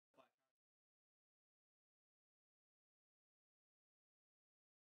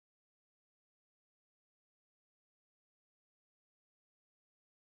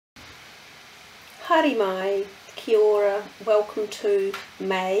Haere mai, kia ora, welcome to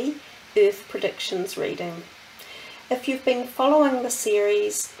May Earth Predictions reading. If you've been following the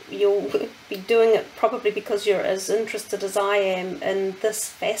series, you'll be doing it probably because you're as interested as I am in this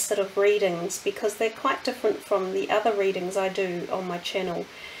facet of readings, because they're quite different from the other readings I do on my channel,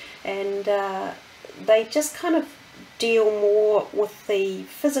 and they just kind of deal more with the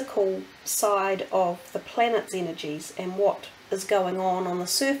physical side of the planet's energies and what is going on the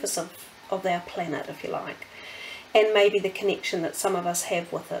surface of our planet, if you like, and maybe the connection that some of us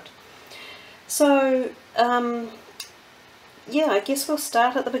have with it. So yeah, I guess we'll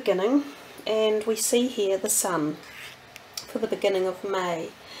start at the beginning, and we see here the sun for the beginning of May.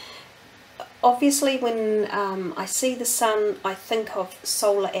 Obviously when I see the sun, I think of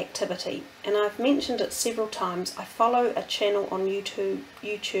solar activity, and I've mentioned it several times. I follow a channel on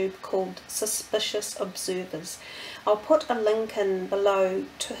YouTube called Suspicious Observers. I'll put a link in below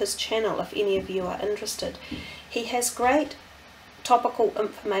to his channel if any of you are interested. He has great topical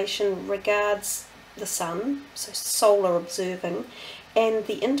information regards the sun, so solar observing, and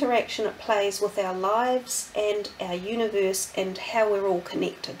the interaction it plays with our lives and our universe and how we're all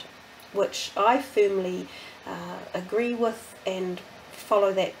connected, which I firmly agree with and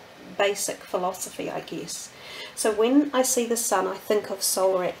follow that basic philosophy, I guess. So when I see the sun, I think of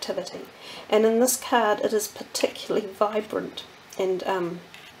solar activity, and in this card it is particularly vibrant and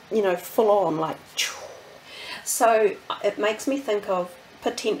you know, full on, like, so it makes me think of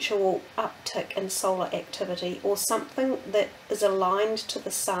potential uptick in solar activity, or something that is aligned to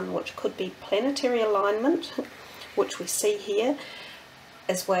the sun, which could be planetary alignment, which we see here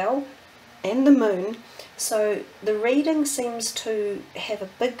as well, and the moon. So the reading seems to have a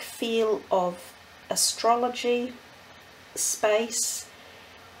big feel of astrology, space,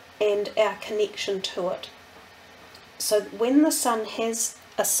 and our connection to it. So when the sun has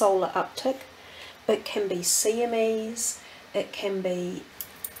a solar uptick, it can be CMEs, it can be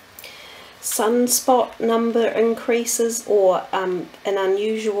sunspot number increases, or an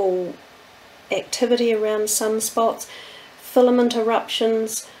unusual activity around sunspots, filament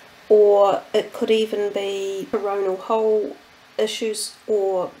eruptions, or it could even be coronal hole issues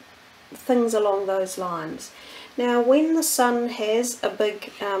or things along those lines. Now when the sun has a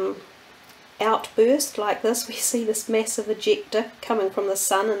big outburst like this, we see this massive ejector coming from the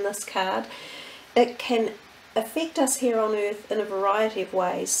sun in this card, it can affect us here on Earth in a variety of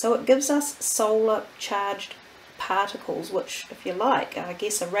ways. So it gives us solar charged particles, which, if you like, I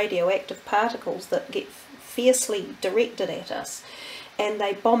guess are radioactive particles that get fiercely directed at us, and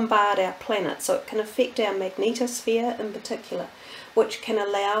they bombard our planet. So it can affect our magnetosphere in particular, which can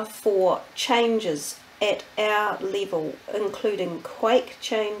allow for changes at our level, including quake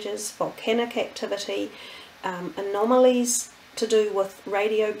changes, volcanic activity, anomalies to do with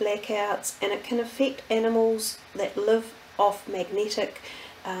radio blackouts, and it can affect animals that live off magnetic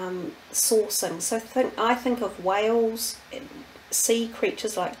sourcing. So I think of whales, sea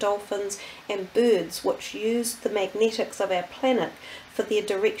creatures like dolphins, and birds, which use the magnetics of our planet for their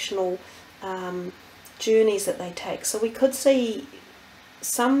directional journeys that they take. So we could see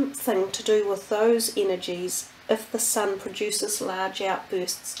something to do with those energies if the sun produces large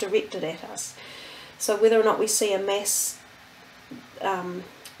outbursts directed at us. So whether or not we see a mass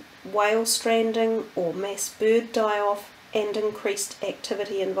whale stranding or mass bird die-off and increased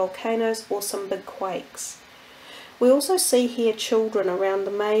activity in volcanoes, or some big quakes. We also see here children around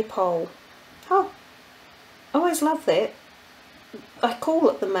the maypole. Oh, I always love that. I call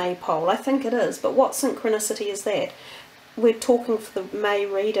it the maypole, I think it is, but what synchronicity is that? We're talking for the May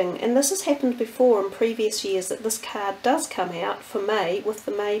reading, and this has happened before in previous years, that this card does come out for May with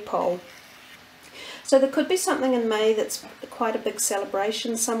the maypole. So there could be something in May that's quite a big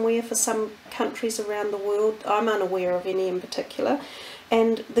celebration somewhere for some countries around the world. I'm unaware of any in particular,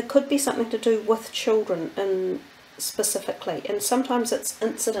 and there could be something to do with children specifically, and sometimes it's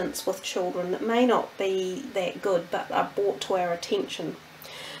incidents with children that may not be that good but are brought to our attention.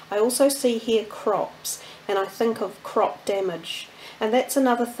 I also see here crops, and I think of crop damage, and that's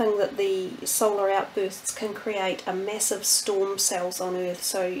another thing, that the solar outbursts can create a massive storm cells on Earth.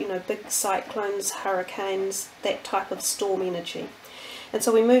 So, you know, big cyclones, hurricanes, that type of storm energy. And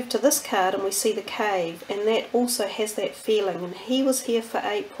so we move to this card and we see the cave, and that also has that feeling, and he was here for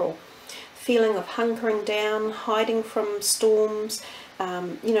April. Feeling of hunkering down, hiding from storms,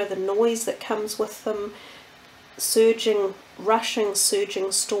 you know, the noise that comes with them, surging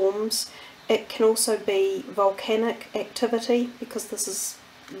storms. It can also be volcanic activity, because this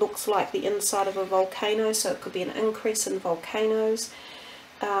looks like the inside of a volcano, so it could be an increase in volcanoes.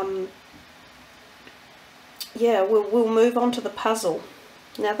 Yeah, we'll move on to the puzzle.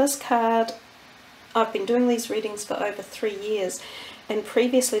 Now this card I've been doing these readings for over 3 years, and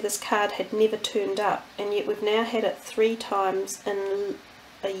previously this card had never turned up, and yet we've now had it 3 times in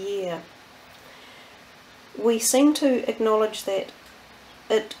a year. We seem to acknowledge that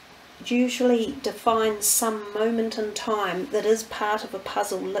it usually defines some moment in time that is part of a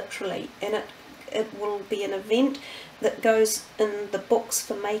puzzle, literally, and it will be an event that goes in the books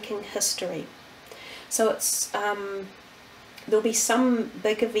for making history. So it's there'll be some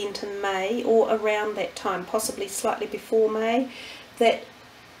big event in May or around that time, possibly slightly before May, that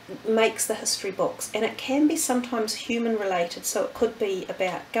makes the history books, and it can be sometimes human related. So it could be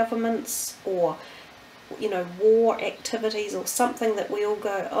about governments, or war activities, or something that we all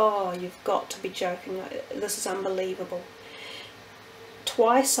go, oh, you've got to be joking, this is unbelievable.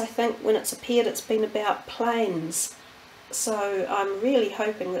 Twice, I think, when it's appeared, it's been about planes. So I'm really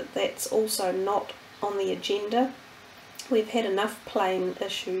hoping that that's also not on the agenda. We've had enough plane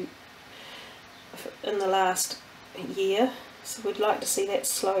issue in the last year, so we'd like to see that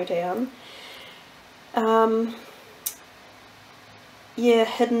slow down. Yeah,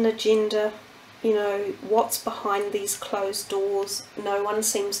 hidden agenda. What's behind these closed doors? No one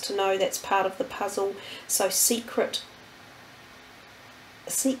seems to know. That's part of the puzzle. So secret,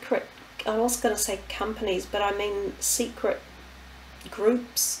 I was going to say companies, but I mean secret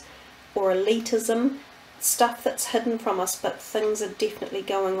groups or elitism, stuff that's hidden from us, but things are definitely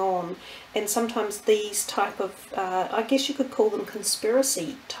going on. And sometimes these type of, I guess you could call them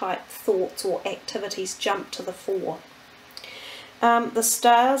conspiracy type thoughts or activities, jump to the fore. The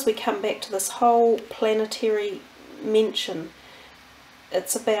stars, we come back to this whole planetary mention.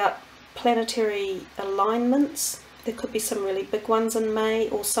 It's about planetary alignments. There could be some really big ones in May,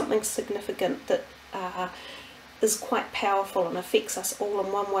 or something significant that is quite powerful and affects us all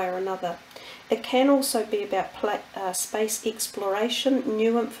in one way or another. It can also be about space exploration,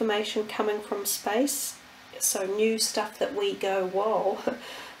 new information coming from space, so new stuff that we go, whoa,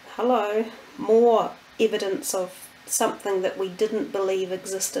 hello, more evidence of something that we didn't believe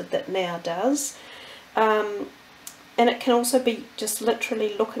existed that now does. And it can also be just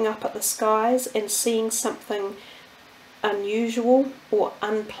literally looking up at the skies and seeing something unusual or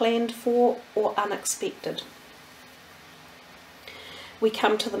unplanned for or unexpected. We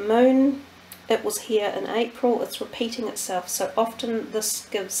come to the moon. It was here in April. It's repeating itself. So often this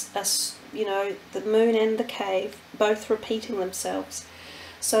gives us, the moon and the cave both repeating themselves.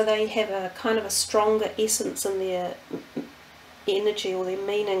 So they have a kind of a stronger essence in their energy or their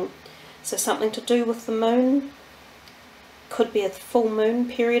meaning. So something to do with the moon. Could be a full moon,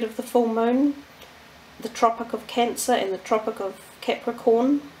 period of the full moon. The Tropic of Cancer and the Tropic of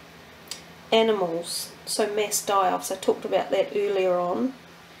Capricorn. Animals, so mass die-offs, I talked about that earlier on.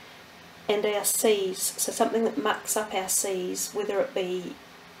 And our seas, so something that mucks up our seas, whether it be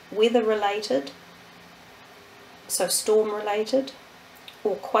weather related, so storm related,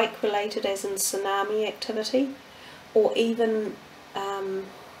 or quake related as in tsunami activity, or even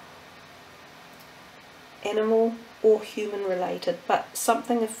animal or human related, but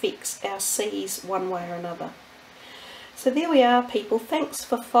something affects our seas one way or another. So there we are, people. Thanks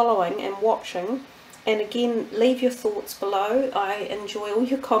for following and watching, and again, leave your thoughts below. I enjoy all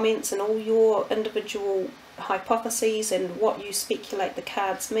your comments and all your individual hypotheses and what you speculate the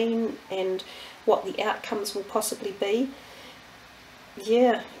cards mean and what the outcomes will possibly be.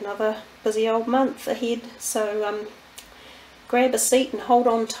 Yeah, another busy old month ahead, so grab a seat and hold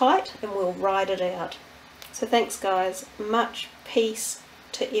on tight and we'll ride it out. So thanks guys, much peace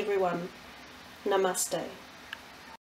to everyone. Namaste.